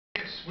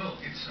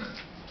It's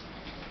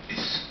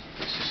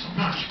just not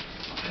much.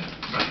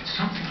 But it's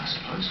something, I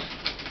suppose.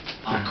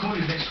 I'll call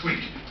you next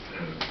week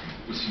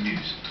with some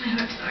news. I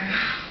hope so.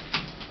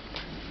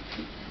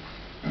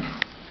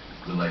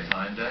 Will they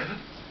find David?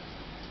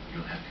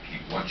 You'll have to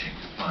keep watching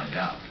to find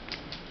out.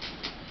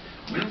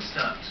 We'll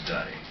start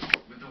today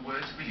with the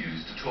words we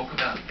use to talk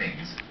about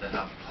things that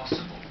are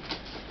possible.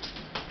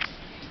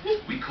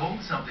 We call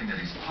something that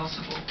is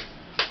possible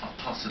a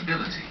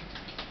possibility.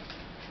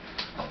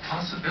 A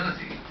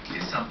possibility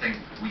is something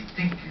we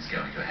think is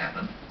going to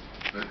happen,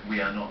 but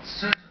we are not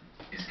certain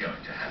is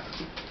going to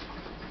happen.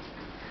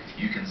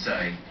 You can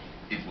say,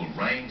 it will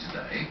rain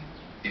today,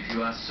 if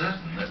you are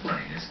certain that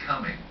rain is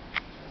coming.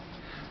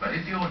 But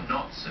if you're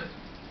not certain,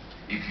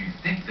 if you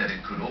think that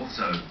it could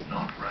also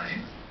not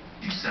rain,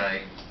 you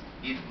say,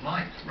 it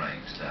might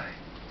rain today.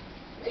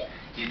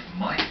 It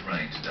might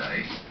rain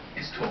today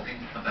is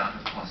talking about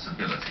a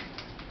possibility.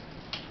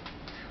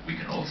 We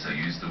can also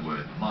use the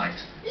word might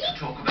to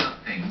talk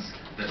about things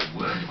that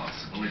were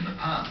possible in the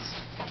past.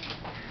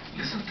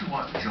 Listen to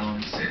what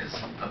John says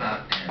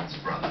about Anne's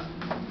brother.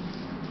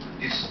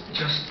 It's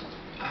just,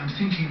 I'm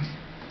thinking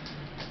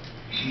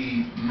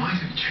he might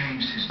have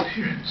changed his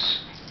appearance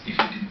if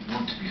he didn't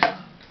want to be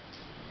found.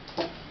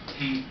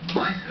 He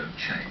might have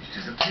changed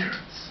his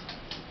appearance.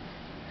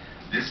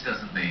 This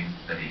doesn't mean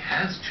that he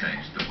has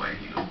changed the way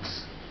he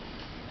looks.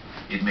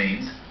 It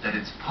means that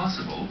it's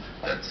possible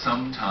that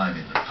sometime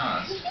in the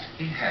past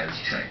he has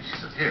changed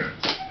his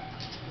appearance.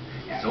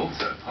 It's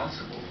also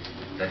possible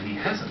that he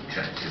hasn't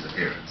changed his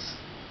appearance.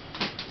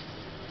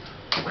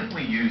 When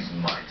we use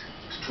might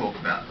to talk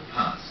about the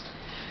past,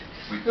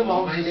 we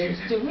always use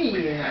it with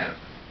have.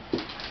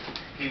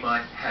 He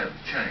might have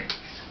changed.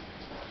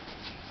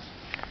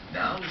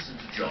 Now listen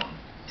to John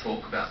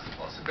talk about the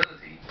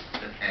possibility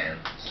that Anne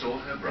saw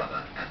her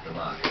brother at the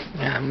market.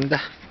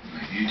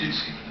 Maybe you did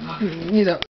see him at the market.